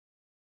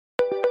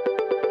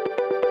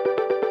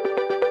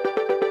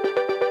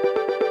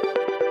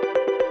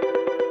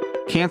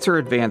Cancer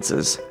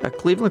Advances, a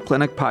Cleveland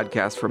Clinic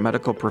podcast for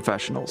medical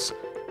professionals,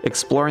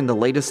 exploring the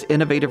latest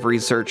innovative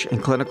research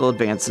and clinical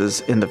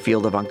advances in the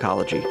field of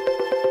oncology.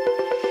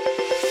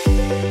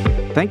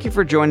 Thank you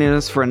for joining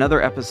us for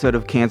another episode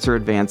of Cancer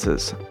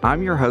Advances.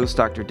 I'm your host,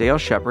 Dr. Dale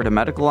Shepard, a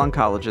medical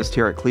oncologist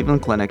here at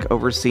Cleveland Clinic,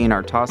 overseeing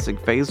our Taussig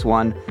Phase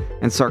 1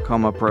 and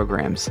sarcoma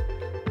programs.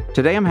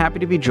 Today, I'm happy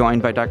to be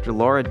joined by Dr.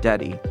 Laura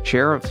Deddy,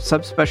 Chair of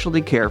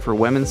Subspecialty Care for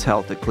Women's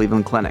Health at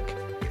Cleveland Clinic.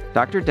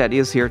 Dr. Deddy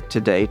is here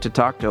today to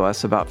talk to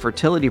us about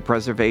fertility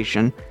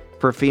preservation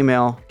for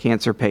female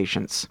cancer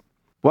patients.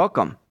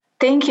 Welcome.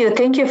 Thank you.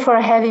 Thank you for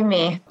having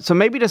me. So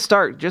maybe to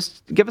start,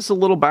 just give us a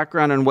little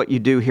background on what you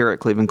do here at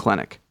Cleveland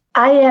Clinic.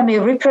 I am a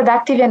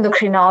reproductive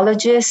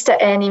endocrinologist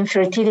and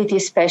infertility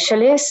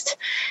specialist.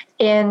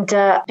 And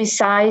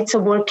besides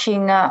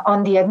working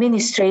on the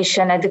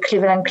administration at the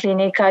Cleveland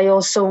Clinic, I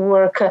also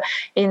work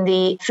in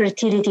the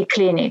fertility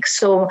clinic.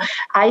 So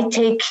I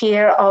take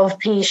care of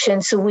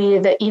patients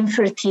with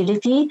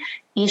infertility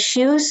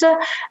issues,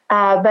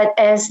 but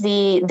as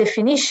the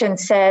definition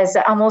says,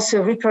 I'm also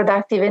a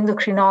reproductive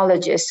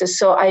endocrinologist.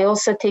 So I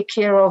also take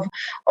care of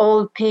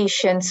all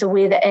patients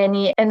with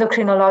any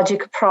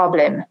endocrinologic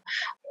problem.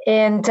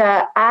 And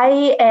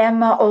I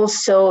am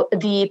also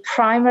the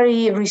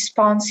primary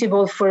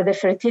responsible for the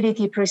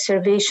fertility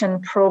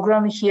preservation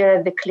program here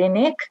at the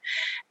clinic,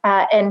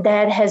 and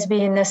that has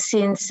been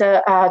since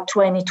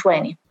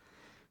 2020.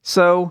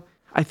 So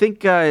I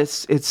think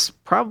it's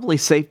probably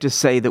safe to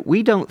say that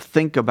we don't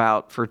think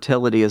about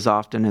fertility as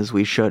often as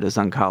we should as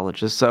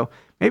oncologists. So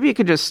maybe you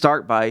could just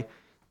start by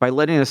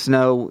letting us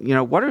know,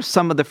 what are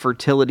some of the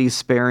fertility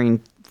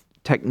sparing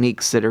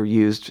techniques that are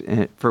used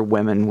for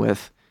women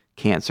with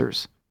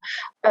cancers?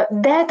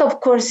 That,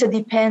 of course,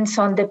 depends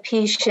on the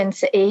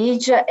patient's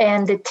age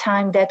and the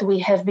time that we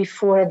have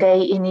before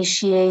they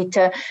initiate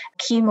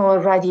chemo or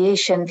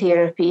radiation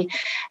therapy.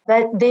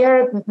 But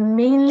there are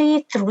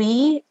mainly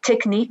three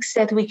techniques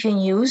that we can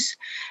use.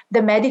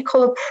 The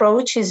medical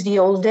approach is the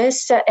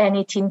oldest, and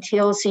it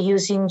entails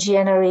using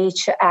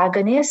GnRH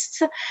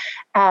agonists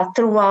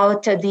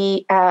throughout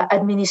the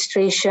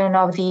administration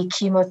of the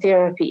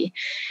chemotherapy.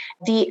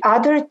 The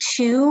other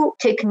two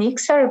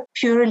techniques are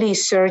purely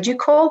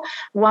surgical.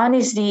 One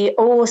is the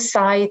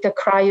oocyte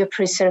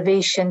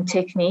cryopreservation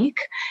technique,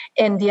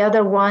 and the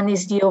other one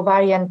is the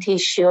ovarian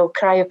tissue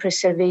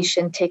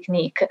cryopreservation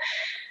technique.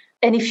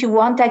 And if you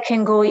want, I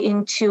can go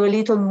into a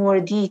little more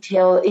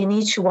detail in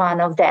each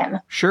one of them.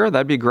 Sure,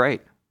 that'd be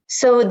great.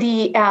 So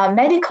the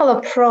medical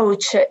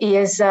approach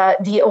is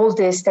the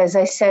oldest, as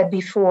I said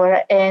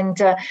before, and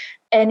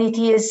it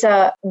is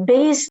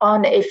based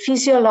on a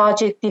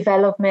physiologic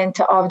development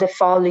of the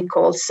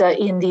follicles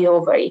in the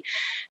ovary.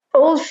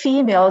 All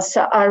females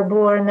are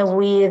born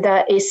with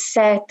a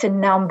set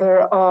number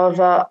of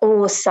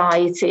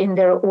oocytes in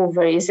their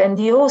ovaries, and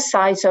the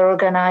oocytes are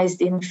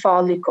organized in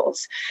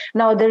follicles.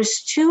 Now,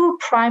 there's two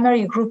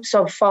primary groups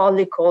of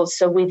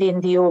follicles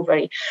within the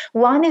ovary.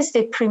 One is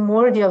the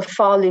primordial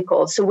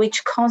follicles,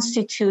 which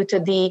constitute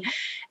the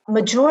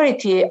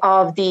majority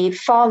of the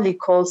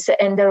follicles,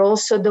 and they're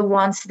also the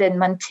ones that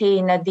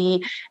maintain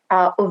the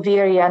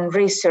ovarian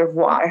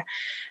reservoir.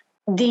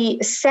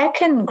 The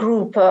second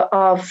group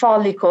of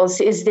follicles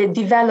is the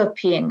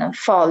developing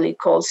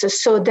follicles.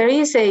 So there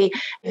is a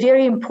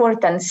very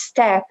important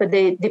step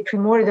the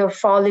primordial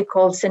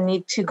follicles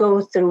need to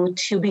go through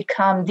to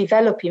become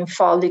developing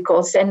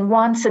follicles. And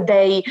once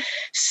they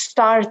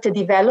start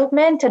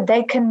development,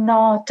 they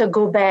cannot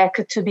go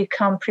back to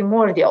become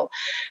primordial.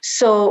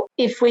 So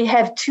if we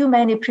have too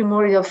many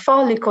primordial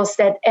follicles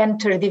that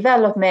enter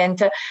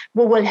development,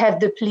 we will have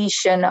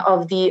depletion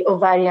of the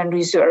ovarian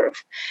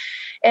reserve.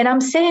 And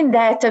I'm saying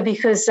that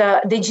because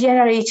the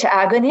GnRH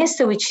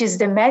agonist, which is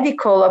the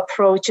medical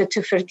approach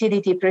to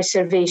fertility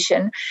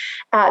preservation,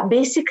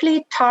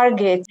 basically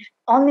targets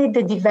only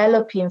the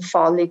developing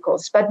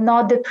follicles, but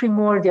not the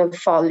primordial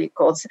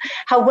follicles.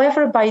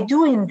 However, by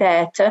doing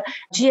that,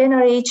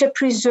 GnRH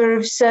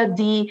preserves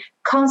the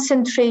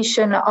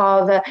concentration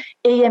of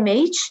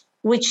AMH,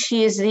 which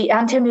is the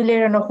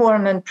anti-Mullerian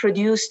hormone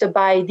produced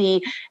by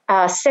the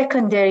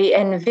secondary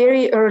and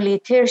very early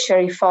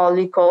tertiary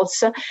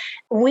follicles,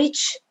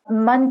 which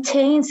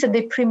maintains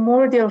the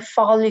primordial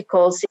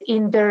follicles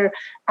in their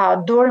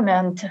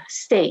dormant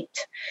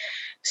state.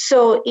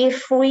 So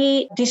if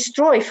we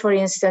destroy, for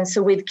instance,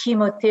 with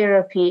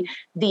chemotherapy,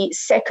 the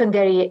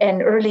secondary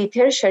and early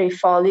tertiary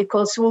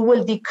follicles, we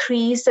will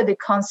decrease the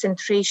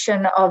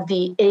concentration of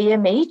the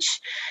AMH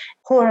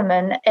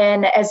hormone,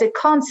 and as a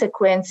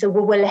consequence, we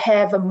will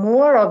have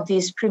more of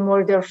these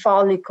primordial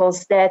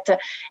follicles that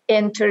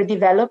enter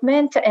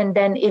development and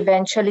then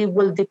eventually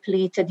will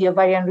deplete the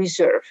ovarian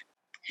reserve.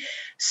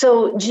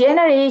 So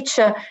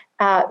GnRH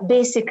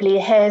basically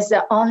has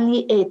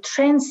only a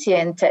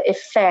transient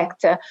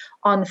effect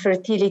on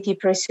fertility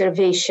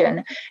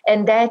preservation.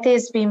 And that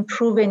has been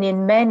proven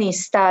in many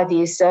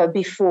studies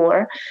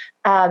before.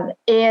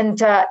 And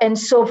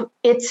so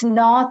it's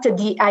not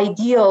the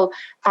ideal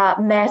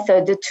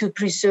method to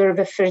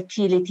preserve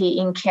fertility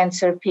in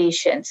cancer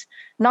patients.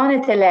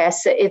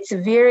 Nonetheless, it's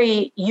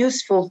very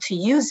useful to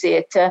use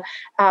it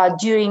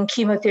during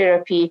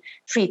chemotherapy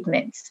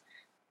treatments.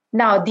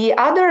 Now, the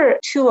other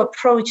two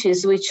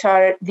approaches, which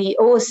are the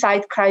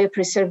oocyte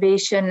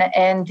cryopreservation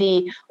and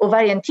the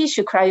ovarian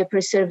tissue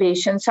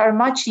cryopreservations, are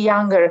much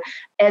younger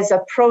as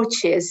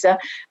approaches,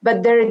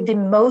 but they're the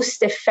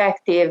most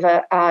effective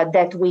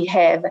that we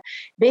have.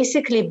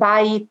 Basically,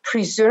 by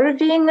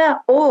preserving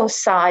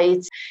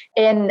oocytes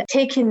and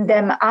taking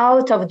them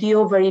out of the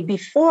ovary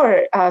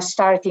before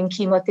starting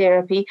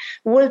chemotherapy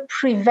will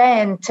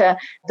prevent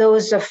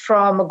those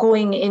from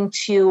going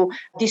into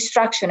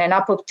destruction and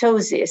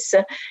apoptosis.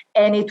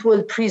 And it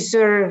will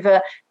preserve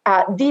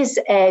these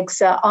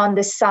eggs on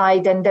the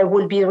side, and they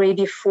will be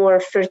ready for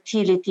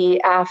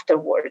fertility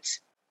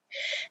afterwards.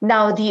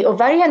 Now, the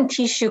ovarian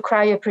tissue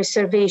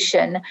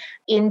cryopreservation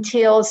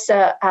entails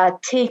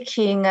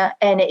taking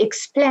and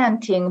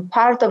explanting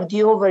part of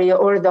the ovary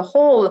or the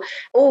whole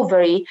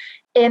ovary,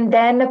 and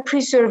then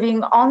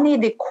preserving only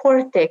the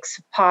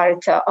cortex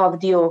part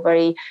of the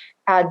ovary,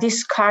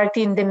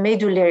 discarding the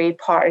medullary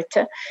part.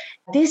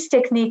 This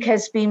technique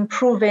has been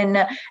proven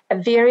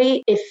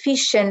very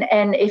efficient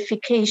and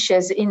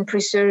efficacious in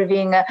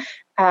preserving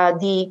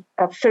the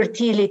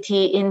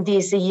fertility in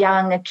these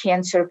young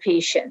cancer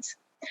patients.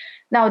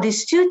 Now,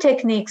 these two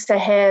techniques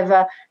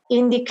have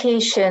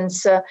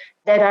indications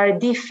that are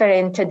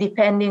different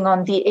depending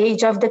on the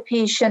age of the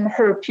patient,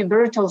 her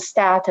pubertal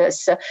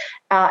status.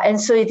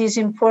 And so it is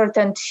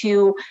important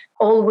to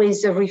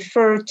always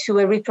refer to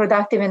a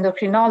reproductive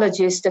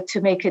endocrinologist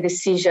to make a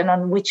decision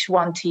on which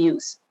one to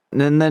use.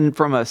 And then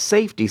from a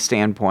safety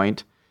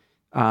standpoint,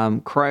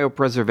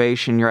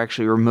 cryopreservation, you're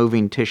actually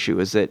removing tissue.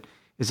 Is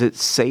it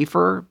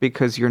safer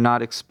because you're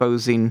not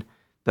exposing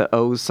the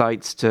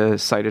oocytes to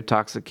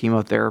cytotoxic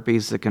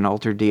chemotherapies that can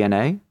alter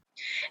DNA?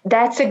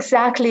 That's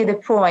exactly the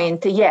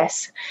point,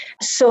 yes.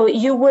 So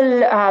you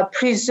will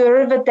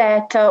preserve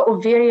that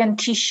ovarian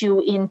tissue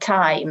in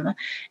time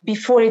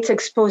before it's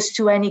exposed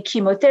to any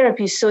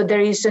chemotherapy. So there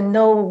is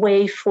no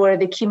way for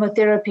the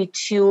chemotherapy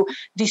to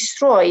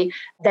destroy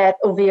that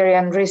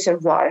ovarian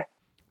reservoir.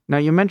 Now,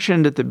 you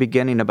mentioned at the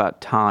beginning about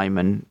time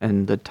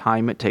and the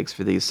time it takes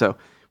for these. So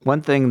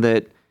one thing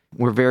that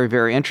we're very,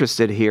 very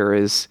interested here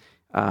is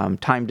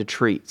time to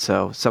treat.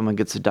 So someone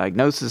gets a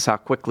diagnosis, how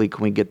quickly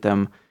can we get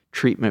them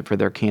treatment for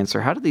their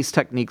cancer? How do these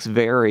techniques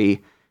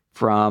vary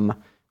from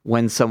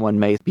when someone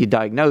may be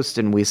diagnosed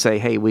and we say,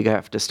 hey, we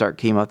have to start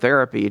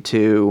chemotherapy,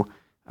 to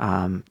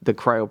the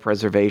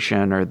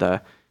cryopreservation or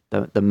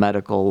the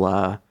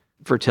medical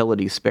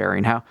fertility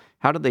sparing?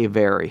 How do they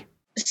vary?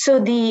 So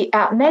the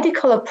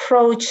medical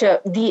approach,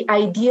 the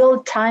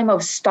ideal time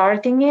of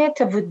starting it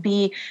would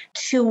be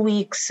 2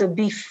 weeks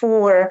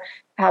before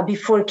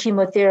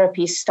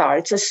chemotherapy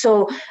starts.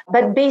 So,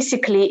 but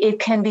basically it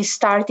can be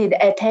started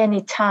at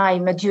any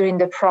time during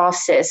the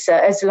process,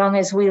 as long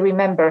as we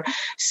remember.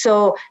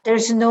 So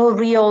there's no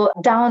real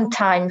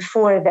downtime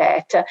for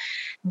that.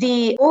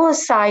 The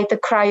oocyte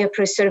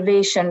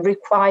cryopreservation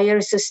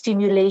requires a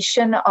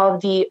stimulation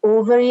of the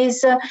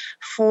ovaries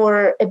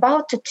for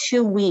about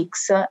 2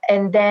 weeks.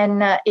 And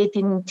then it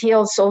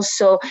entails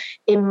also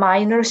a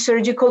minor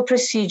surgical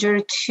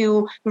procedure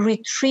to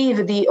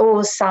retrieve the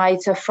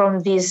oocytes from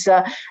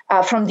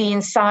the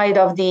inside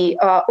of the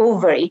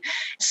ovary.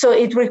 So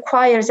it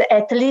requires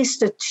at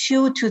least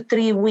 2 to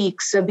 3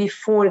 weeks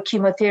before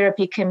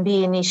chemotherapy can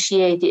be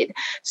initiated.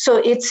 So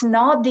it's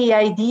not the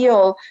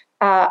ideal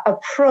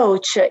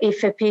approach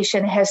if a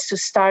patient has to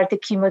start the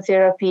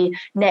chemotherapy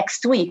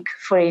next week,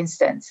 for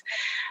instance.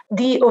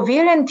 The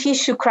ovarian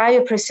tissue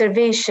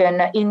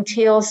cryopreservation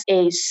entails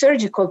a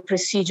surgical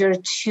procedure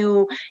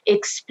to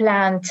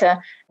explant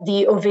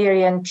the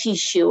ovarian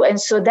tissue.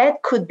 And so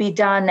that could be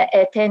done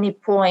at any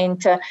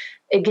point,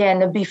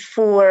 again,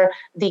 before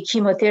the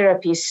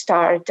chemotherapy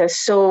starts.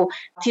 So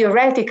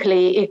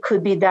theoretically, it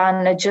could be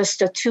done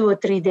just 2 or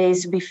 3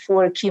 days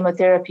before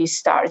chemotherapy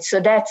starts. So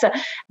that's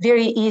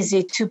very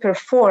easy to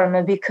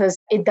perform because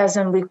it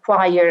doesn't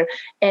require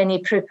any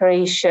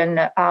preparation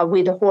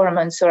with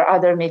hormones or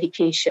other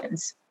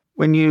medications.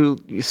 When you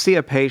see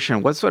a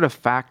patient, what sort of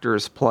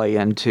factors play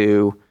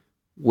into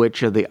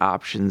which of the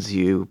options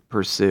you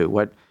pursue?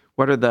 What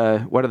are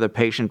the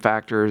patient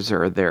factors,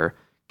 or are there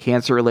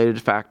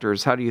cancer-related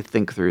factors? How do you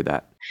think through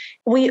that?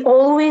 We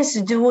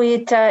always do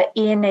it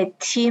in a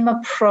team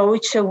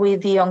approach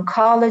with the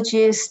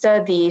oncologist,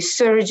 the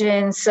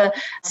surgeons,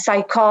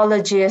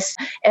 psychologists,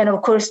 and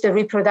of course the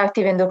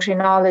reproductive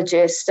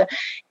endocrinologist.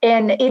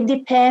 And it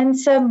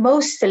depends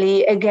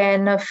mostly,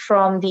 again,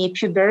 from the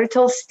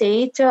pubertal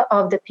state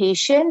of the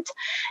patient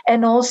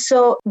and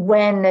also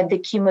when the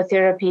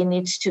chemotherapy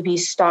needs to be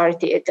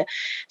started.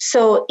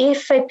 So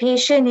if a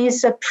patient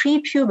is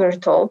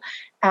prepubertal,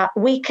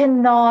 we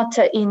cannot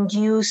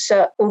induce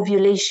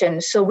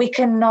ovulation. So we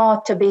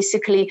cannot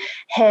basically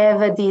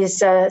have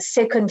these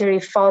secondary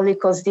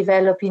follicles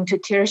develop into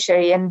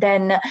tertiary and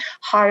then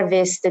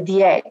harvest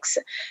the eggs,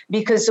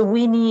 because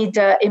we need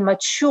a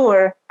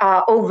mature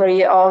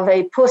ovary of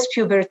a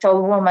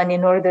postpubertal woman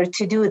in order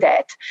to do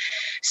that.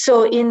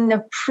 So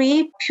in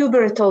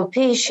pre-pubertal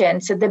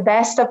patients, the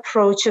best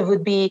approach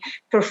would be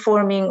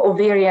performing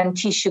ovarian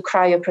tissue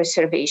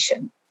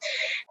cryopreservation.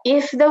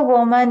 If the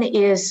woman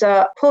is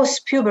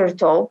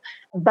post-pubertal,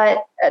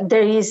 but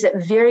there is a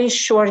very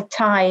short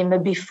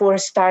time before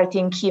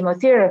starting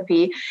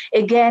chemotherapy,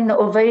 again,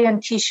 ovarian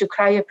tissue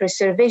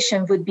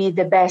cryopreservation would be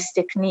the best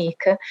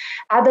technique.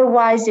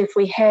 Otherwise, if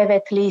we have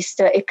at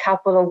least a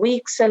couple of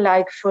weeks,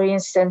 like for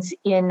instance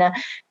in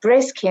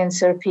breast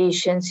cancer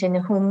patients, in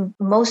whom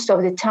most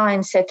of the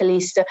times at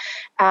least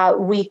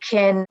we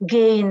can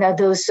gain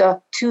those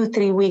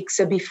 2-3 weeks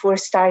before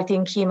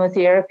starting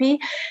chemotherapy,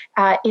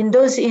 in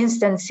those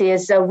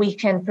instances, we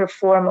can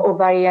perform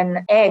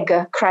ovarian egg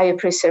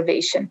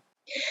cryopreservation.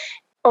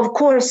 Of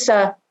course,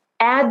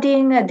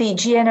 adding the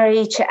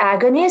GnRH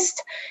agonist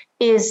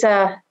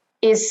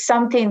is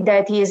something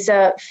that is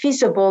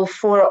feasible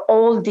for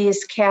all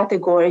these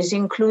categories,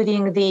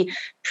 including the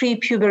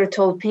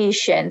prepubertal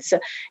patients,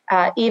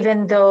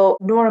 even though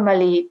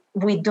normally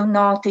we do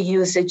not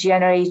use a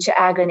GnRH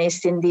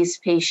agonist in these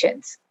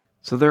patients.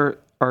 So there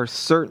are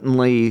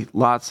certainly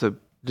lots of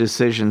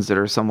decisions that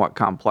are somewhat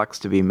complex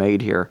to be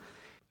made here.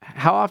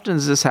 How often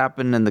does this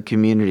happen in the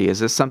community? Is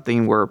this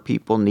something where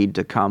people need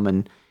to come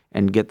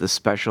and get the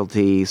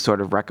specialty sort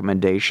of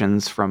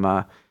recommendations from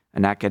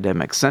an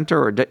academic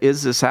center, or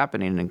is this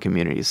happening in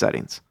community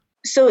settings?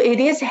 So it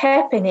is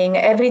happening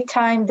every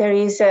time there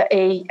is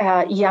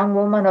a young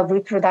woman of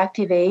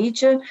reproductive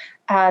age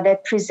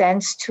that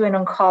presents to an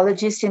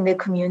oncologist in the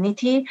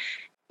community.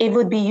 It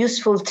would be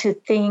useful to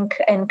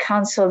think and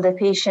counsel the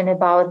patient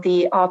about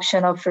the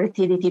option of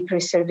fertility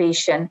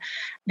preservation,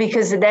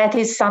 because that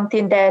is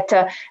something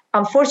that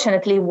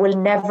unfortunately will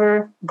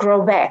never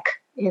grow back.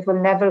 It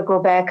will never go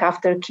back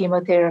after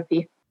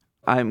chemotherapy.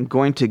 I'm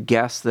going to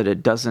guess that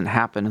it doesn't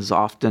happen as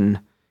often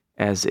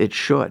as it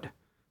should.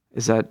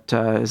 Is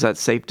that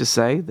safe to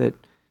say that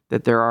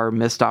there are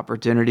missed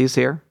opportunities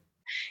here?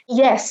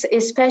 Yes,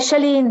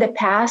 especially in the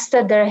past,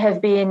 there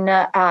have been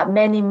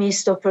many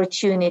missed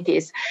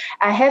opportunities.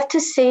 I have to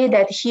say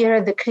that here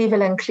at the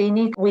Cleveland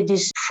Clinic, with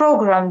this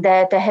program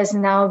that has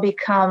now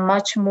become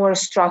much more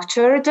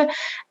structured,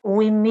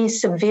 we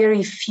miss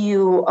very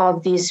few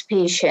of these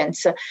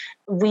patients.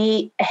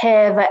 We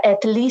have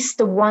at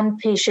least one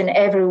patient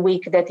every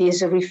week that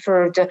is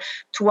referred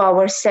to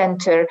our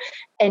center.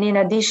 And in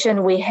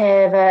addition, we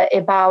have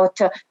about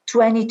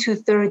 20 to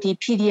 30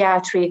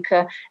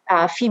 pediatric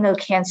female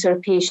cancer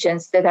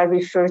patients that are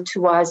referred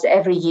to us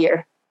every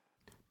year.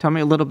 Tell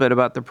me a little bit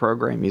about the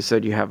program. You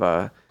said you have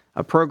a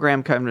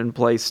program coming in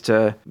place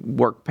to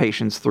work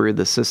patients through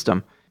the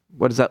system.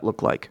 What does that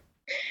look like?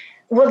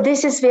 Well,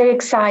 this is very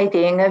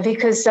exciting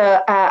because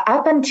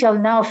up until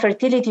now,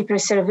 fertility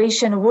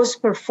preservation was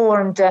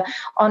performed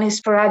on a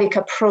sporadic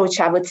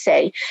approach, I would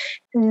say.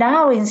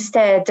 Now,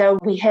 instead,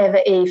 we have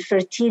a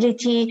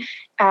fertility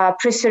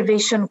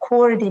preservation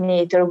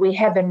coordinator. We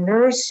have a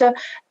nurse,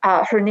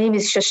 her name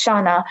is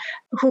Shoshana,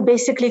 who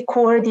basically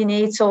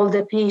coordinates all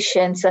the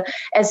patients.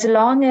 As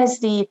long as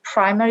the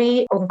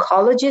primary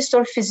oncologist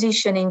or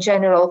physician in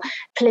general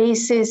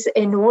places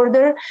an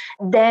order,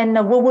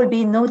 then we will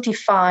be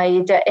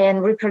notified,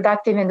 and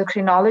reproductive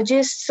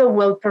endocrinologists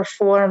will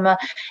perform an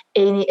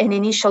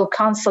initial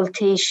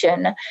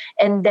consultation,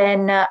 and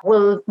then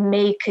we'll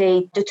make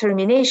a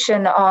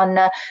determination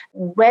on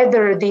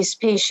whether this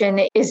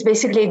patient is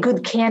basically a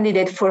good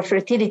candidate for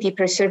fertility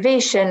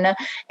preservation,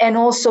 and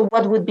also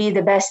what would be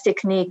the best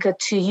technique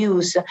to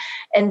use.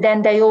 And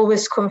then they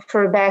always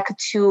confer back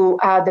to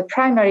the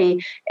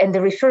primary and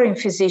the referring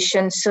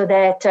physician so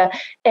that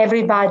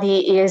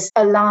everybody is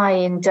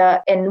aligned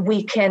and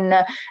we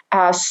can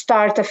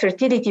start a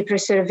fertility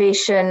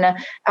preservation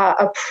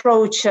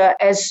approach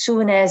as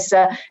soon as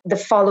the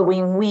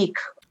following week.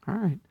 All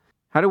right.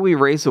 How do we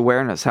raise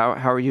awareness? How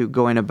are you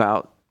going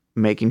about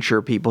making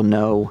sure people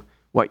know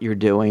what you're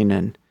doing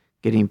and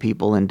getting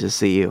people in to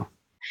see you?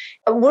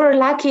 We're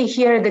lucky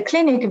here at the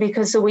clinic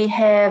because we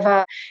have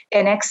an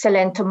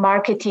excellent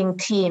marketing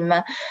team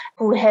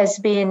who has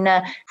been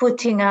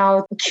putting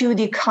out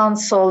QD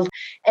consult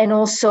and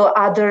also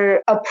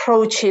other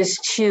approaches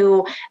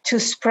to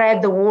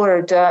spread the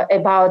word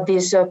about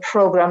this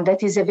program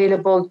that is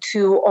available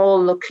to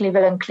all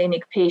Cleveland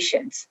Clinic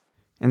patients.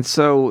 And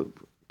so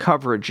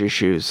coverage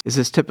issues, is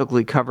this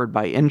typically covered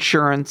by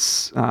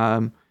insurance?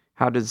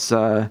 How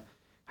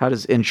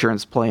does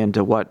insurance play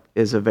into what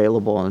is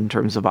available in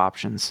terms of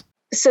options?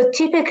 So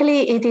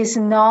typically it is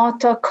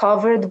not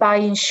covered by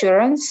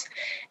insurance.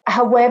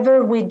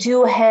 However, we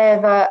do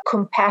have a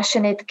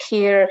compassionate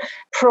care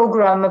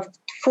program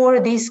for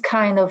these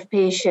kind of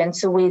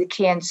patients with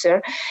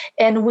cancer.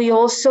 And we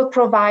also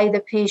provide the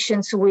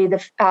patients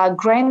with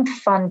grant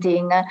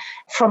funding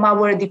from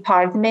our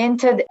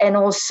department and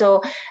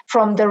also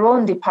from their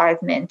own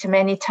department.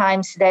 Many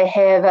times they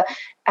have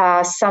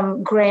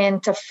some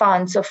grant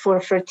funds for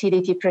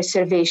fertility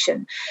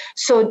preservation.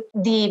 So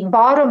the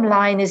bottom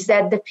line is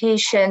that the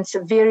patients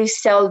very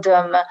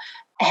seldom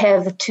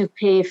have to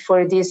pay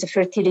for these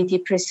fertility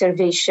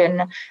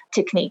preservation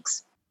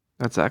techniques.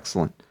 That's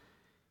excellent.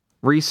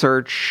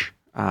 Research,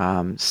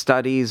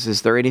 studies,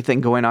 is there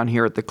anything going on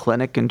here at the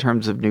clinic in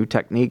terms of new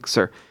techniques,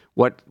 or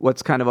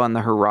what's kind of on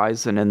the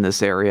horizon in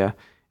this area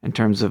in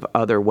terms of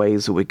other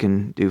ways that we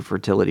can do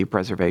fertility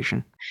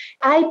preservation?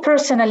 I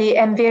personally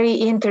am very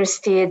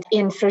interested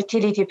in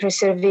fertility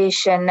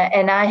preservation,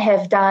 and I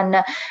have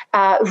done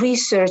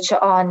research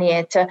on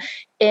it.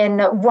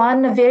 And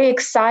one very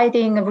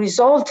exciting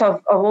result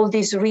of all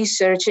this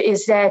research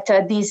is that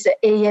this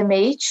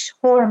AMH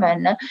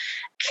hormone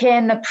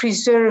can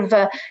preserve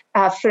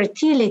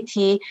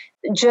fertility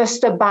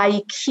just by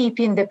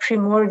keeping the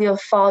primordial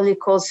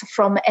follicles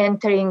from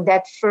entering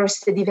that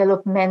first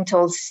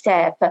developmental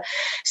step.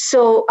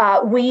 So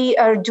we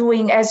are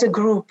doing as a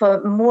group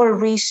more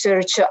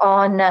research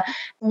on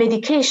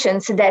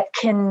medications that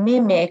can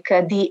mimic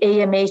the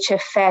AMH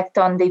effect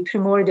on the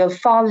primordial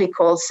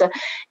follicles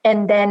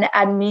and then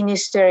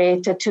administer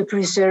it to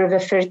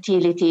preserve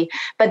fertility.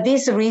 But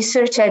this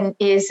research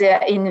is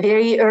in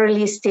very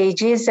early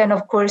stages, and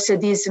of course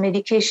this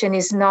medication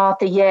is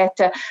not yet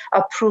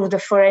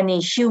approved for any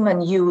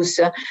human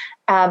use.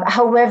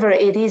 However,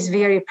 it is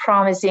very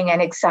promising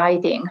and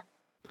exciting.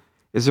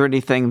 Is there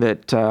anything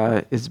that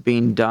is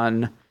being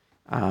done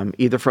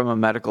either from a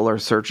medical or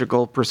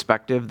surgical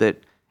perspective that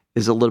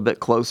is a little bit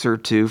closer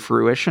to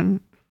fruition?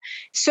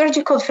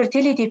 Surgical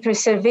fertility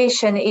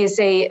preservation is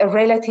a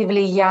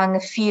relatively young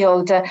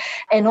field,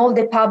 and all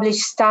the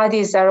published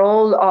studies are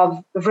all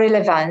of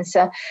relevance.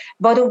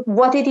 But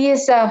what it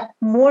is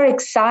more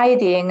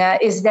exciting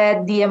is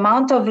that the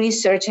amount of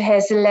research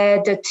has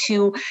led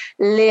to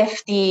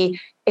lift the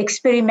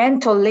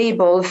experimental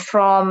label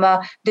from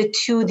the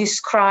two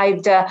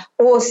described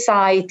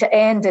oocyte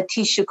and the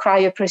tissue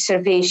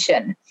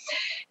cryopreservation.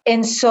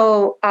 And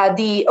so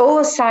the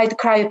oocyte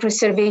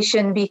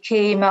cryopreservation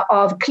became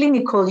of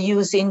clinical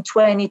use in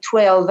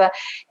 2012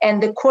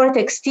 and the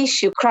cortex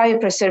tissue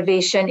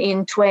cryopreservation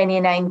in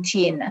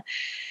 2019.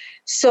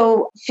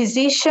 So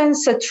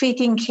physicians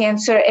treating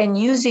cancer and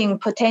using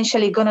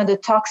potentially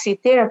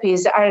gonadotoxic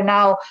therapies are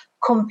now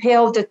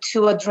compelled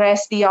to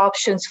address the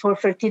options for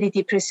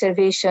fertility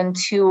preservation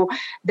to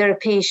their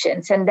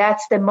patients. And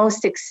that's the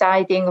most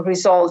exciting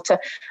result of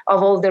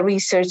all the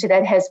research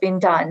that has been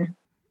done.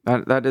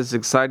 That is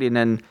exciting.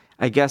 And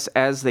I guess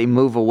as they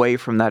move away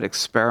from that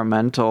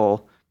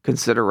experimental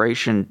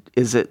consideration,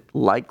 is it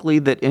likely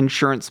that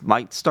insurance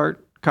might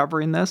start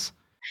covering this?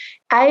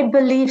 I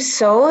believe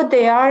so.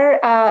 There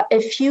are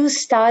a few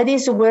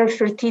studies where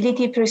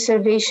fertility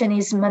preservation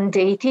is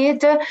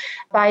mandated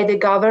by the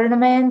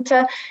government,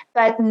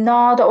 but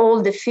not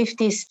all the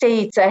 50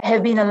 states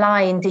have been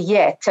aligned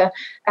yet.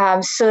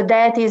 So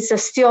that is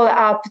still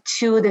up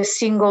to the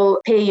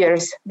single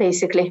payers,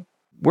 basically.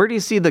 Where do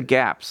you see the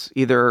gaps,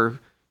 either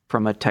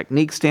from a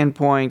technique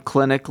standpoint,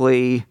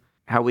 clinically,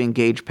 how we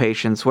engage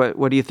patients?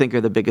 What do you think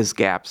are the biggest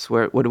gaps?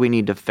 What do we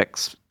need to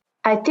fix?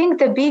 I think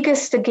the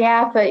biggest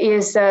gap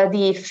is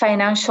the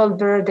financial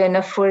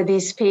burden for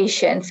these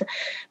patients.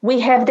 We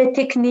have the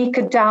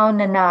technique down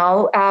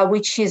now,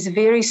 which is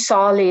very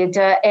solid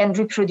and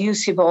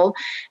reproducible,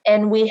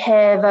 and we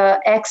have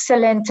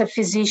excellent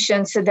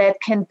physicians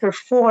that can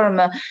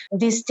perform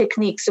these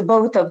techniques,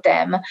 both of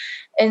them.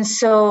 And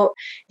so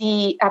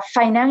the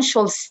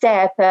financial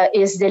step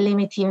is the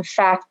limiting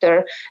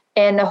factor.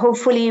 And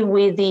hopefully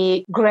with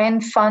the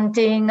grant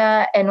funding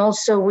and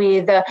also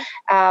with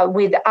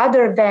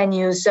other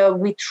venues,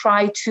 we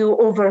try to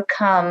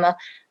overcome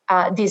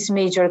this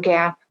major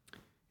gap.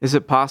 Is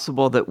it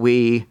possible that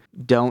we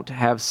don't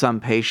have some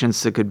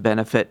patients that could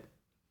benefit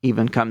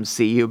even come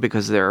see you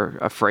because they're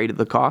afraid of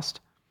the cost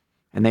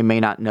and they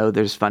may not know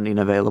there's funding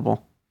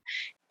available?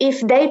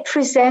 If they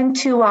present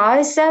to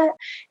us,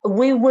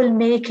 we will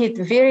make it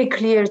very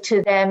clear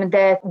to them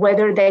that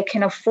whether they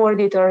can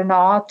afford it or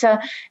not,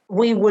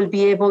 we will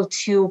be able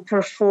to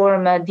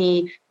perform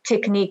the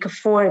technique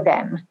for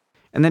them.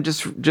 And then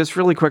just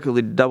really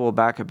quickly to double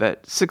back a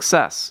bit,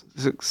 success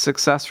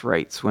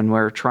rates when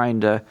we're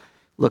trying to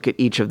look at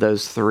each of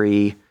those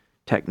three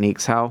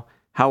techniques. How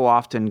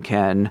often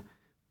can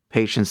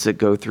patients that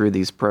go through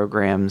these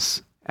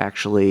programs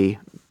actually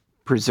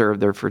preserve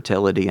their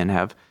fertility and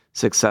have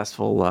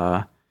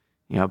successful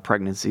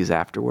pregnancies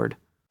afterward?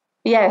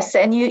 Yes,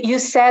 and you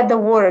said the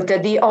word.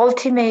 The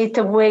ultimate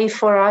way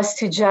for us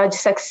to judge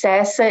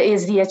success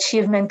is the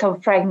achievement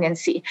of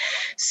pregnancy.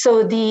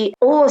 So the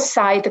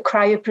oocyte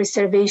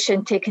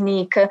cryopreservation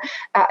technique,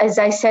 as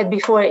I said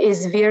before,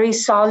 is very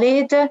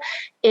solid.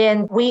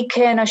 And we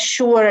can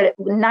assure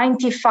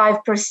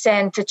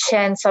 95%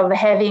 chance of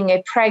having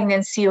a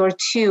pregnancy or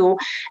two,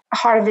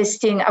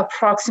 harvesting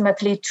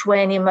approximately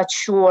 20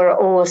 mature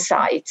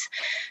oocytes.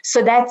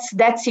 So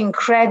that's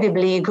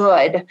incredibly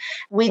good.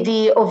 With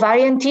the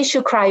ovarian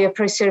tissue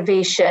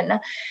cryopreservation,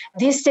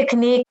 this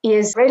technique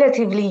is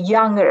relatively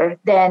younger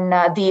than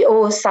the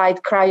oocyte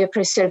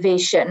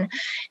cryopreservation.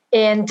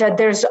 And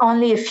there's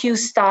only a few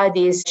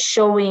studies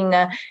showing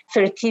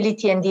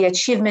fertility and the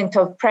achievement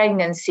of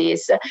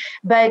pregnancies.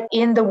 But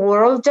in the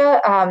world,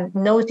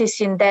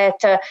 noticing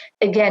that,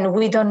 again,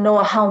 we don't know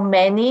how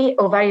many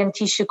ovarian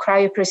tissue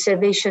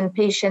cryopreservation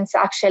patients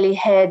actually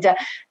had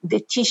the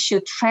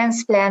tissue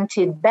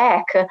transplanted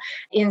back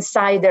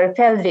inside their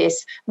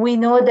pelvis. We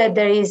know that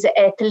there is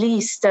at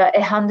least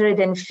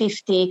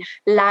 150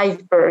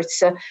 live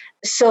births.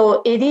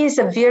 So it is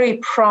a very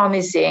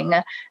promising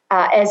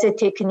as a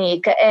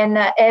technique. And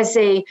as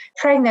a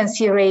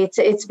pregnancy rate,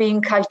 it's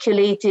being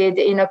calculated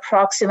in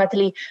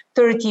approximately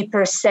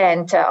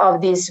 30%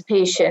 of these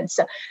patients.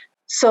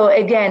 So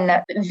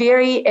again,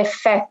 very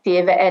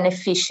effective and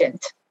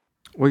efficient.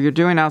 Well, you're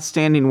doing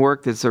outstanding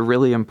work. That's a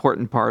really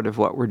important part of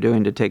what we're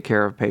doing to take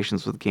care of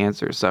patients with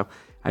cancer. So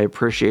I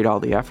appreciate all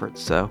the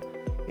efforts. So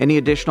any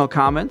additional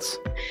comments?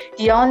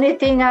 The only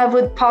thing I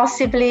would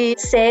possibly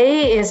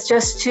say is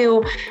just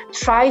to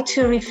try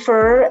to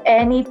refer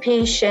any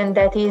patient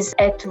that is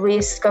at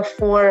risk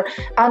for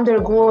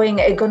undergoing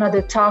a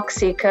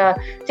gonadotoxic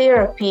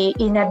therapy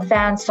in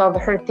advance of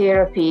her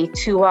therapy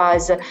to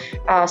us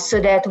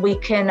so that we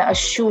can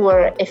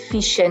assure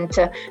efficient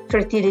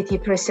fertility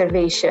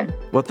preservation.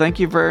 Well, thank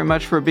you very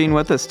much for being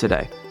with us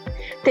today.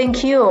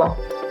 Thank you.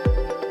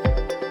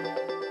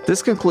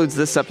 This concludes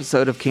this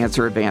episode of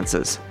Cancer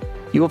Advances.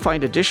 You will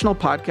find additional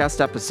podcast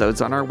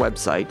episodes on our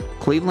website,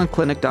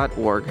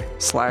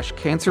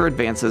 clevelandclinic.org/Cancer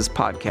Advances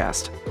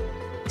Podcast.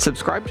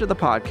 Subscribe to the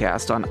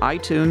podcast on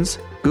iTunes,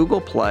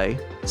 Google Play,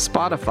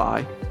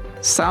 Spotify,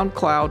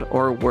 SoundCloud,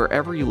 or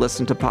wherever you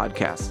listen to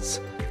podcasts.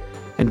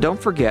 And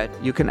don't forget,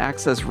 you can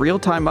access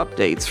real-time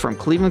updates from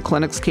Cleveland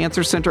Clinic's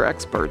Cancer Center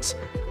experts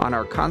on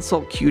our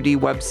Consult QD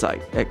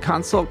website at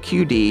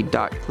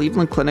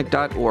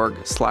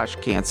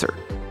consultqd.clevelandclinic.org/cancer.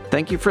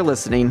 Thank you for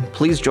listening.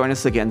 Please join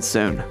us again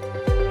soon.